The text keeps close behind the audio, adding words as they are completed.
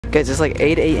Guys, it's like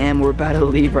 8 a.m. We're about to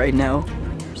leave right now.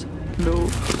 No.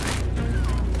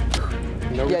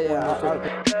 Yeah.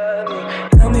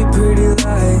 Tell me pretty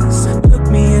lies,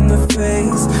 look me in the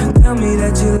face. Tell me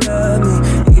that you love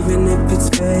me, even if it's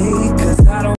fake, 'cause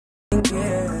I don't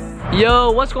care.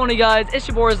 Yo, what's going on, guys? It's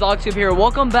your boy ZocTube here.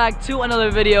 Welcome back to another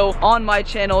video on my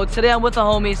channel. Today I'm with a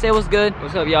homie. Say what's good.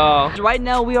 What's up, y'all? Right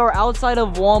now we are outside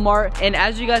of Walmart, and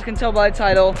as you guys can tell by the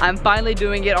title, I'm finally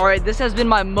doing it. All right, this has been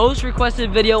my most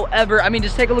requested video ever. I mean,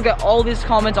 just take a look at all these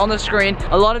comments on the screen.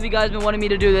 A lot of you guys been wanting me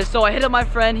to do this, so I hit up my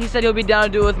friend. He said he'll be down to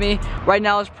do it with me. Right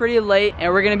now it's pretty late,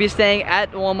 and we're gonna be staying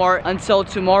at Walmart until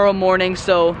tomorrow morning,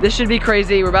 so this should be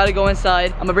crazy. We're about to go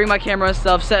inside. I'm gonna bring my camera and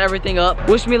stuff, set everything up.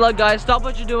 Wish me luck, guys. Stop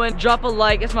what you're doing, drop a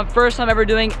like. It's my first time ever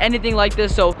doing anything like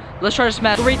this, so let's try to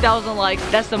smash 3,000 likes.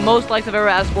 That's the most likes I've ever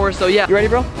asked for, so yeah. You ready,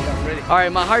 bro? Yeah, I'm ready. All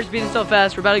right, my heart's beating so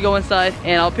fast. We're about to go inside,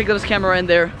 and I'll pick up this camera in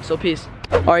there, so peace.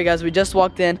 All right, guys, we just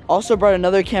walked in. Also brought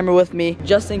another camera with me,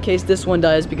 just in case this one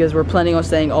dies, because we're planning on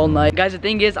staying all night. Guys, the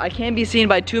thing is, I can't be seen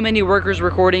by too many workers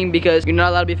recording because you're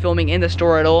not allowed to be filming in the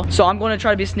store at all. So I'm going to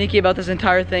try to be sneaky about this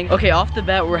entire thing. Okay, off the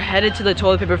bat, we're headed to the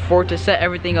toilet paper fort to set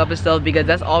everything up and stuff, because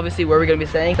that's obviously where we're gonna be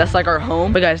staying. That's like our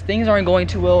home. But guys, things aren't going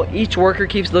too well. Each worker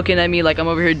keeps looking at me like I'm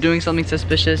over here doing something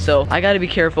suspicious, so I gotta be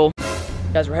careful.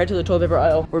 Guys, we're headed to the toilet paper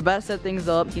aisle. We're about to set things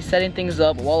up. He's setting things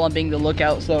up while I'm being the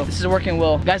lookout, so this is working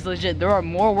well. Guys, legit, there are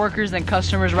more workers than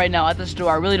customers right now at the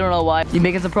store. I really don't know why. You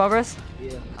making some progress?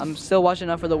 Yeah. I'm still watching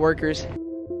out for the workers.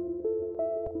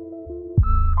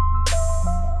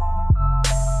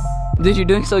 Dude, you're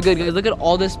doing so good, guys. Look at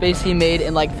all this space he made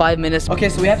in like 5 minutes. Okay,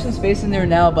 so we have some space in there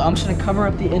now, but I'm just gonna cover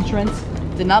up the entrance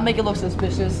to not make it look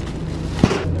suspicious.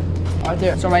 Right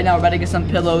there. So right now we're about to get some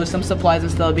pillows, some supplies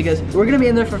and stuff, because we're gonna be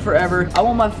in there for forever. I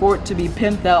want my fort to be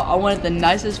pimped out. I want it the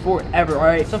nicest fort ever. All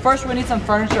right, so first we need some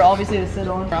furniture, obviously, to sit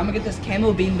on. I'm gonna get this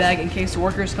camo bean bag in case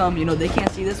workers come, you know, they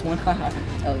can't see this one. All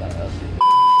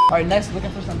right, next, looking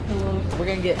for some pillows. We're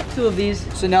gonna get 2 of these.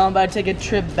 So now I'm about to take a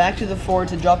trip back to the fort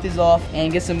to drop these off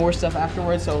and get some more stuff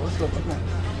afterwards. So let's go.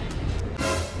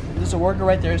 There's a worker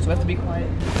right there, so we have to be quiet.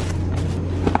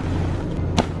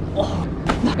 Oh.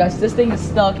 Guys, this thing is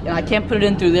stuck and I can't put it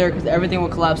in through there because everything will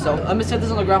collapse. So I'm gonna set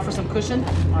this on the ground for some cushion.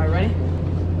 All right, ready?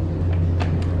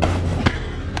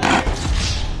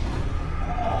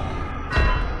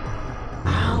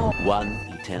 Ow. 1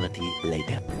 eternity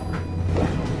later.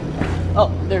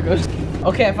 Oh, there it goes.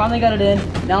 Okay, I finally got it in.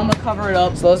 Now I'm gonna cover it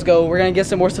up. So let's go. We're gonna get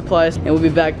some more supplies and we'll be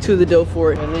back to the dough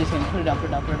fort. Wait, ladies, put it down, put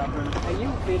it down, put it down, put it down. Are you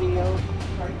video?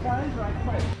 Guys,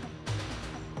 right?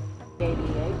 88.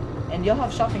 And y'all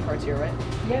have shopping carts here, right?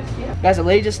 Yes, yeah. Guys, a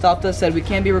lady just stopped us, said we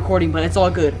can't be recording, but it's all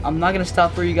good. I'm not gonna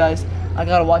stop for you guys. I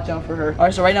gotta watch out for her. All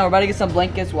right, so right now we're about to get some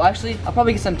blankets. Well, actually, I'll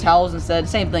probably get some towels instead.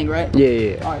 Same thing, right?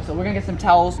 Yeah. All right, so we're gonna get some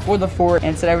towels for the fort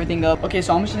and set everything up. Okay,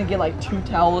 so I'm just gonna get like 2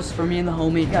 towels for me and the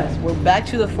homie. Guys, we're back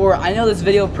to the fort. I know this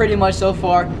video pretty much so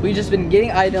far. We've just been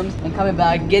getting items and coming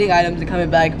back, getting items and coming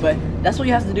back, but that's what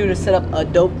you have to do to set up a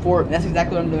dope fort. And that's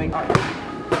exactly what I'm doing. All right.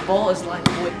 The ball is like,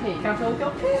 wait, hey, can I film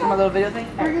for my little video thing?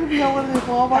 We're gonna be on one of these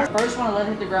Walmart. First one to let it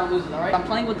hit the ground loses, alright? I'm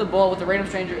playing with the ball with a random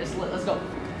stranger. It's lit. Let's go.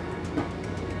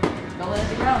 Don't let it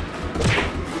hit the ground.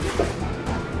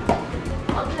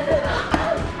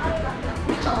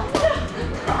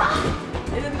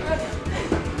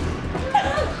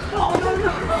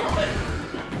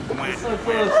 It's so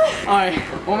close. Alright,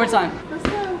 one more time. Let's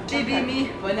go. She beat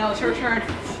me, but now it's her turn.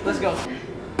 Let's go.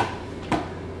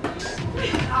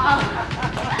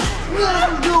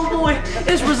 Let's go, boy.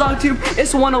 It's ZocTube.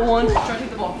 It's 101. Try to take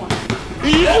the ball. Come on.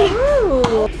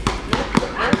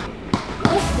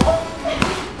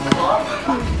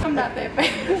 I'm not that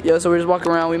bad. Yo, so we're just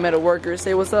walking around. We met a worker.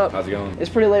 Say what's up. How's it going? It's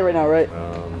pretty late right now, right?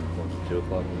 2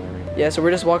 o'clock in the morning. Yeah, so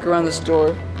we're just walking around the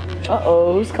store.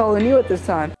 Uh-oh, who's calling you at this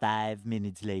time? 5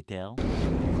 minutes later.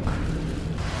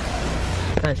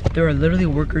 Guys, there are literally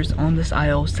workers on this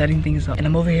aisle setting things up, and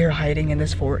I'm over here hiding in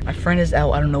this fort. My friend is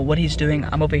out. I don't know what he's doing.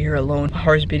 I'm over here alone. My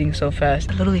heart's beating so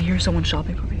fast. I literally hear someone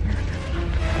shopping over here.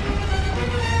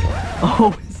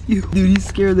 Oh, it's you. Dude, you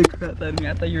scared the crap out of me.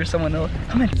 I thought you were someone else.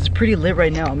 Come in. It's pretty lit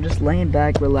right now. I'm just laying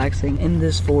back, relaxing in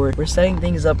this fort. We're setting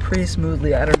things up pretty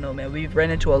smoothly. I don't know, man. We've ran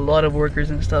into a lot of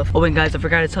workers and stuff. Oh, and guys, I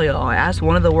forgot to tell you, I asked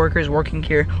one of the workers working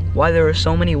here why there were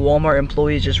so many Walmart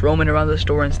employees just roaming around the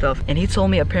store and stuff. And he told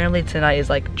me apparently tonight is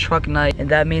like truck night, and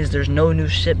that means there's no new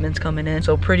shipments coming in.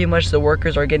 So pretty much the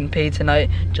workers are getting paid tonight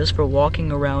just for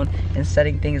walking around and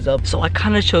setting things up. So I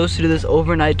kind of chose to do this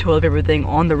overnight toilet paper thing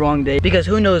on the wrong day, because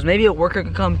who knows, maybe a worker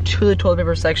could come to the toilet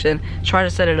paper section, try to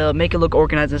set it up, make it look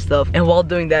organized and stuff. And while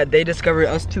doing that, they discovered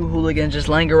us two hooligans just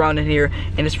laying around in here,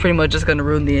 and it's pretty much just gonna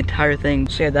ruin the entire thing.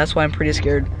 So yeah, that's why I'm pretty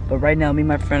scared. But right now, me and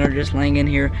my friend are just laying in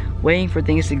here, waiting for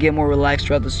things to get more relaxed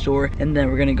throughout the store, and then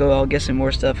we're gonna go out get some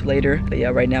more stuff later. But yeah,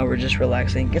 right now we're just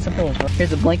relaxing. Get some pillows, bro.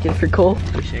 Here's a blanket for Cole.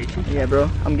 Appreciate you. Yeah, bro.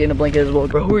 I'm getting a blanket as well.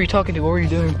 Bro, who are you talking to? What were you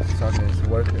doing? I was talking to this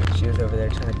worker. She was over there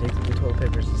trying to dig through toilet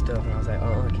papers and stuff, and I was like,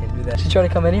 I can't do that. She tried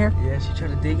to come in here? Yeah, she tried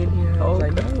to dig in here. I was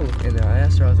like, no. And then I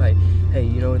asked her, I was like, hey,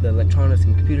 you know, with the electronics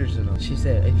and computers and all. She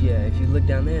said, if you look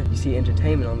down there, you see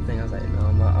entertainment on the thing. I was like,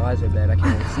 no, my eyes are bad. I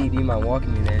can't see. Do you mind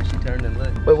walking me there? She turned and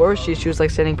looked. Wait, where was she? She was like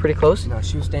standing pretty close? No,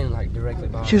 she was standing like directly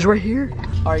behind. She was right here?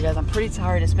 All right, guys, I'm pretty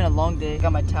tired. It's been a long day.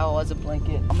 Got my towel as a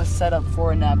blanket. I'm gonna set up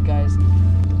for a nap, guys.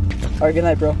 All right, good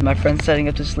night, bro. My friend's setting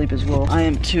up to sleep as well. I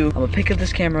am too. I'm gonna pick up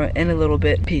this camera in a little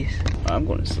bit. Peace. I'm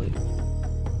going to sleep.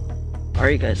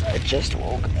 Alright guys, I just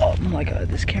woke up. Oh my god,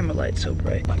 this camera light's so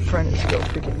bright. My friend is still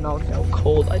freaking knocked out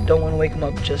cold. I don't want to wake him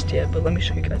up just yet, but let me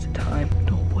show you guys the time.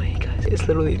 No way, guys. It's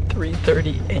literally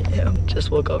 3:30 a.m.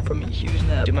 Just woke up from a huge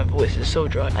nap. Dude, my voice is so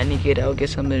dry. I need to get out, get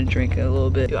something to drink in a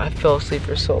little bit. Dude, I fell asleep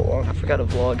for so long. I forgot to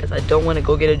vlog because I don't want to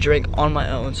go get a drink on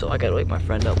my own, so I gotta wake my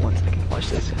friend up 1 second. Watch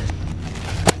this, guys.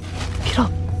 Get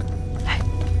up. Hey,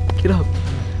 get up.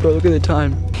 Bro, look at the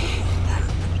time.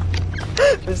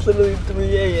 It's literally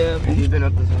 3 a.m. Have you been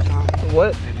up this whole time?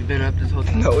 What? Have you been up this whole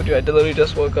time? No, dude, I literally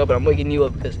just woke up and I'm waking you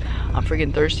up because I'm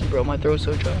freaking thirsty, bro. My throat's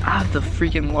so dry. I have the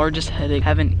freaking largest headache.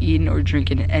 Haven't eaten or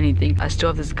drinking anything. I still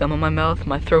have this gum in my mouth.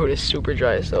 My throat is super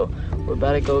dry, so we're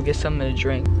about to go get something to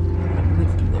drink.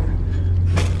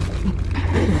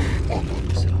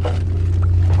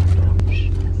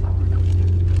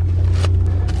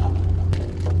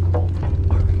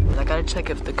 I gotta check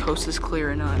if the coast is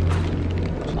clear or not.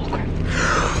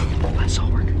 I saw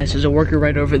a worker. There's a worker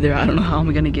right over there. I don't know how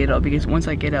I'm gonna get out because once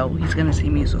I get out, he's gonna see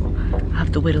me, so I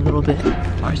have to wait a little bit.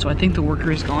 Alright, so I think the worker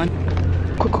is gone.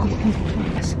 Quick.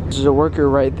 There's a worker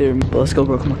right there. But let's go,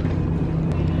 bro. Come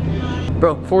on.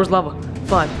 Bro, 4 is lava.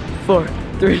 5, 4,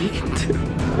 3, 2,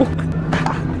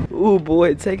 1. Ooh,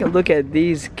 boy, take a look at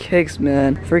these kicks,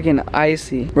 man. Freaking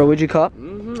icy. Bro, what'd you cop?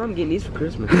 I'm getting these for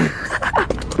Christmas.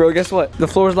 Bro, guess what? The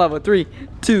floor is lava. 3,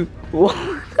 2,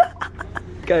 1.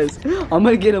 Guys, I'm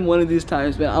gonna get him one of these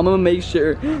times, man. I'm gonna make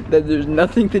sure that there's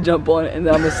nothing to jump on, and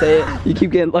then I'm gonna say it. You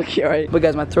keep getting lucky, alright? But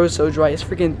guys, my throat's so dry. It's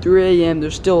freaking 3 a.m.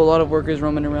 There's still a lot of workers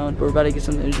roaming around. We're about to get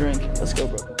something to drink. Let's go,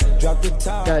 bro.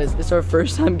 Guys, it's our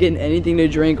first time getting anything to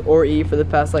drink or eat for the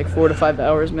past like 4 to 5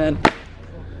 hours, man.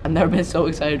 I've never been so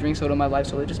excited to drink soda in my life,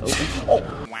 so they just opened.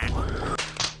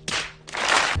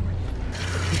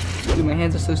 Dude, my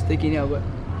hands are so sticky now, but.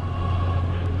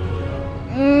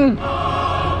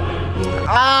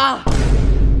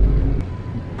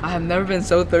 I have never been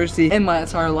so thirsty in my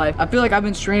entire life. I feel like I've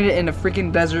been stranded in a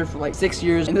freaking desert for like 6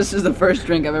 years, and this is the first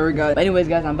drink I've ever got. But anyways,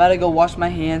 guys, I'm about to go wash my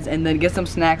hands and then get some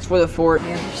snacks for the fort.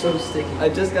 Hands are so sticky. I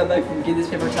just got back from getting these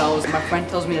paper towels. My friend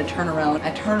tells me to turn around.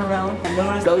 I turn around and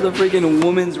notice that was a freaking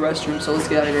woman's restroom, so let's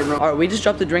get out of here, bro. Alright, we just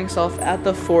dropped the drinks off at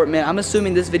the fort, man. I'm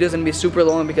assuming this video is gonna be super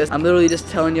long because I'm literally just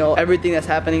telling y'all everything that's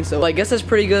happening, so I guess that's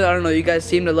pretty good. I don't know, you guys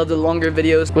seem to love the longer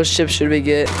videos. What chips should we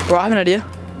get? Bro, I have an idea.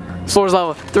 Floor's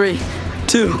lava. 3,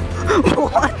 2,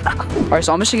 1. Alright,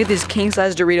 so I'm just gonna get these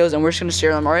king-size Doritos and we're just gonna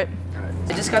share them, alright?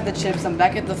 I just got the chips. I'm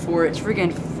back at the fort. It's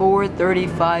freaking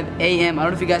 4:35 a.m. I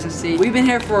don't know if you guys can see. We've been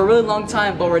here for a really long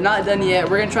time, but we're not done yet.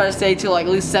 We're gonna try to stay till like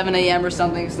at least 7 a.m. or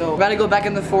something. So we're about to go back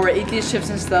in the fort, eat these chips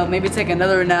and stuff, maybe take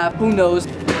another nap. Who knows?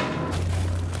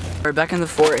 We're back in the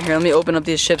fort. Here, let me open up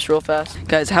these chips real fast.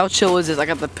 Guys, how chill is this? I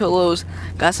got the pillows,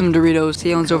 got some Doritos.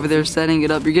 Talon's over there setting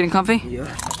it up. You're getting comfy?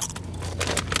 Yeah.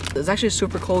 It's actually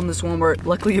super cold in this Walmart.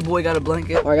 Luckily, your boy got a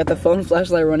blanket. Alright, I got the phone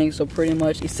flashlight running, so pretty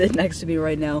much he's sitting next to me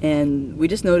right now. And we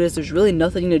just noticed there's really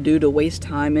nothing to do to waste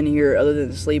time in here other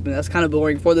than sleep, and that's kind of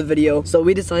boring for the video. So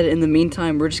we decided in the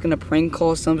meantime, we're just gonna prank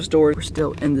call some store. We're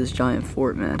still in this giant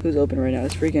fort, man. Who's open right now?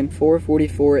 It's freaking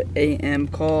 4:44 a.m.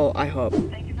 Call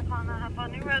IHOP. Thank you for calling the Hop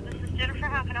on New Road. This is Jennifer.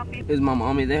 How can I help you? Is my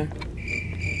mommy there?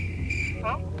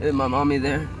 Who? Is my mommy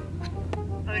there?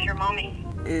 Who's your mommy?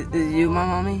 Is you my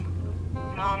mommy?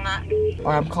 No, I'm not.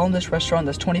 Alright, I'm calling this restaurant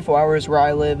that's 24 hours where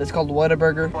I live. It's called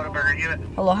Whataburger. Whataburger, you it?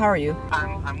 Hello, how are you?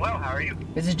 I'm well. How are you?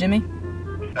 Is this Jimmy?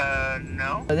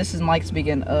 No. This is Mike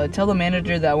speaking. Tell the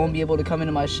manager that I won't be able to come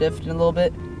into my shift in a little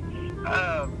bit.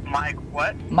 Mike,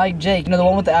 what? Mike Jake, you know, the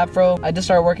one with the afro. I just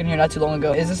started working here not too long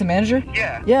ago. Is this a manager?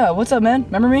 Yeah. Yeah, what's up, man?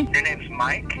 Remember me? Your name's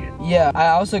Mike? Yeah, I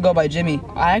also go by Jimmy.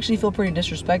 I actually feel pretty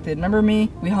disrespected. Remember me?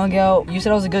 We hung out. You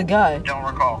said I was a good guy. Don't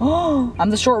recall. Oh,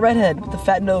 I'm the short redhead with the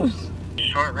fat nose.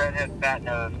 Short redhead, fat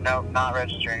nose. No, not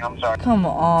registering. I'm sorry. Come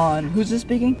on. Who's this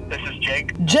speaking? This is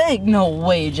Jake. Jake, no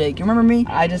way, Jake. You remember me?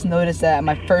 I just noticed that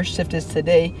my first shift is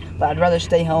today, but I'd rather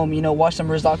stay home, you know, watch some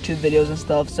Rizok 2 videos and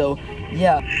stuff, so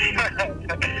yeah.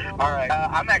 Alright,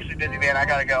 I'm actually busy, man. I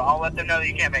gotta go. I'll let them know that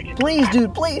you can't make it. Please,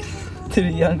 dude, please. To the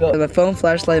young girl. The phone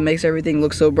flashlight makes everything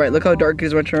look so bright. Look how dark it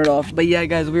is when I turn it off. But yeah,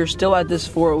 guys, we're still at this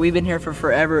fort. We've been here for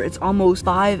forever. It's almost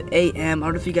 5 a.m. I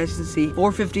don't know if you guys can see.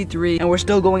 4:53, and we're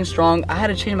still going strong. I had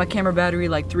to change my camera battery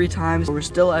like 3 times. We're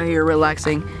still out here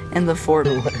relaxing in the fort.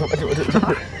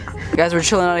 Guys, we're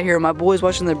chilling out here. My boy's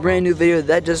watching the brand new video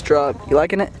that just dropped. You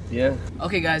liking it? Yeah.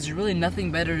 Okay, guys, there's really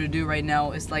nothing better to do right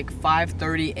now. It's like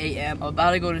 5:30 a.m. I'm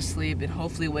about to go to sleep and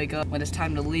hopefully wake up when it's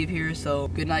time to leave here. So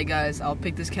good night, guys. I'll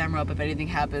pick this camera up if anything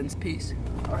happens. Peace.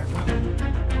 All right.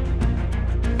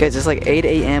 Guys, it's like 8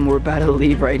 a.m. We're about to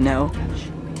leave right now.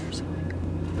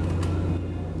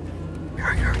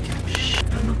 Hurry, hurry. Shh. I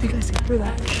don't know if you guys can hear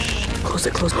that. Shh. Close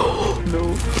it, close it. Oh,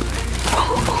 no.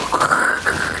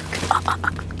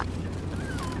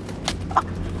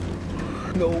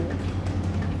 No.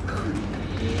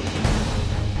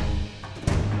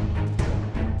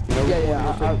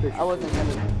 Yeah, I wasn't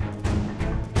gonna.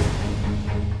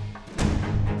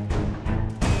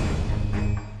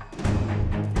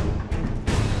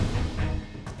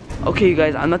 Okay, you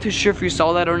guys, I'm not too sure if you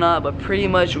saw that or not, but pretty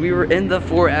much we were in the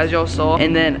fort as y'all saw,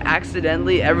 and then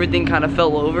accidentally everything kind of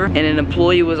fell over, and an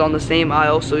employee was on the same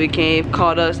aisle, so he came,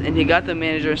 caught us, and he got the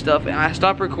manager and stuff, and I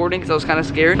stopped recording because I was kind of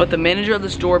scared, but the manager of the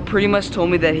store pretty much told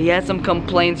me that he had some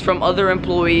complaints from other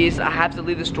employees. I have to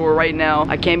leave the store right now.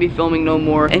 I can't be filming no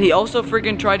more, and he also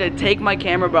freaking tried to take my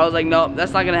camera, but I was like, no,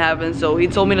 that's not gonna happen, so he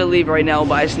told me to leave right now,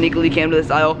 but I sneakily came to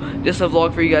this aisle just to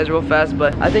vlog for you guys real fast,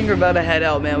 but I think we're about to head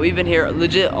out, man. We've been here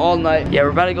legit all night. Yeah, we're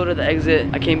about to go to the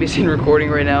exit. I can't be seen recording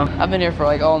right now. I've been here for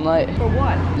like all night. For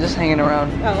what? Just hanging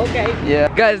around. Oh, okay.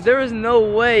 Yeah. Guys, there is no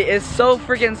way. It's so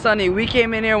freaking sunny. We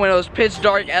came in here when it was pitch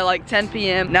dark at like 10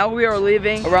 p.m. Now we are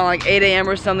leaving around like 8 a.m.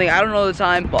 or something. I don't know the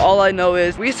time, but all I know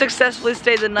is we successfully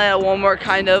stayed the night at Walmart,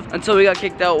 kind of, until we got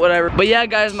kicked out, whatever. But yeah,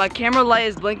 guys, my camera light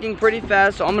is blinking pretty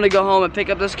fast, so I'm gonna go home and pick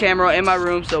up this camera in my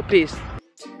room, so peace.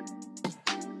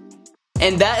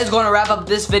 And that is going to wrap up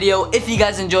this video. If you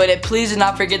guys enjoyed it, please do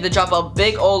not forget to drop a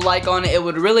big old like on it. It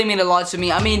would really mean a lot to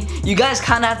me. I mean, you guys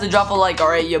kind of have to drop a like,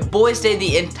 alright? Your boy stayed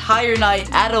the entire night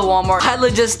at a Walmart. I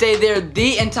legit stayed there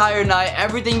the entire night.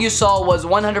 Everything you saw was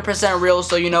 100% real.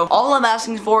 So, you know, all I'm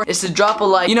asking for is to drop a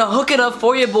like. You know, hook it up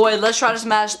for your boy. Let's try to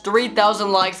smash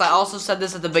 3,000 likes. I also said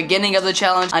this at the beginning of the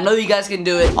challenge. I know you guys can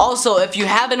do it. Also, if you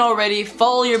haven't already,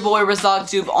 follow your boy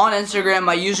RizokTube on Instagram.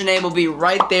 My username will be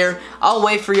right there. I'll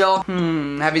wait for y'all.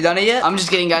 Have you done it yet? I'm just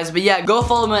kidding, guys, but yeah, go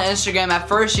follow me on Instagram. At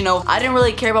first, you know, I didn't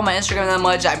really care about my Instagram that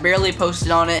much. I barely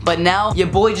posted on it, but now your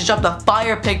boy just dropped a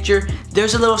fire picture.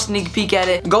 There's a little sneak peek at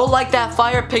it. Go like that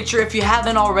fire picture if you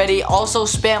haven't already. Also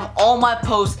spam all my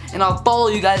posts and I'll follow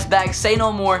you guys back. Say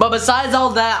no more. But besides all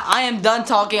that, I am done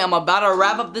talking. I'm about to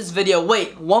wrap up this video.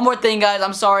 Wait, one more thing, guys.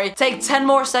 I'm sorry. Take 10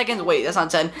 more seconds. Wait, that's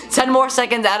not 10. 10 more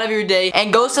seconds out of your day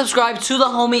and go subscribe to the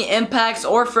homie Impacts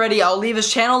or Freddy. I'll leave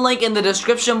his channel link in the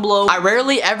description below. I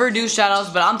rarely ever do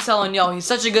shoutouts, but I'm telling y'all, he's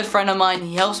such a good friend of mine.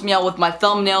 He helps me out with my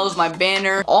thumbnails, my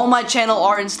banner, all my channel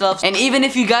art and stuff. And even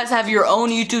if you guys have your own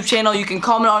YouTube channel, you can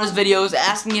comment on his videos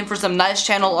asking him for some nice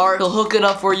channel art. He'll hook it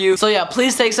up for you. So yeah,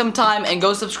 please take some time and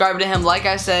go subscribe to him like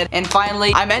I said. And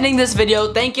finally, I'm ending this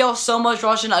video. Thank y'all so much for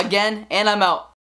watching again, and I'm out.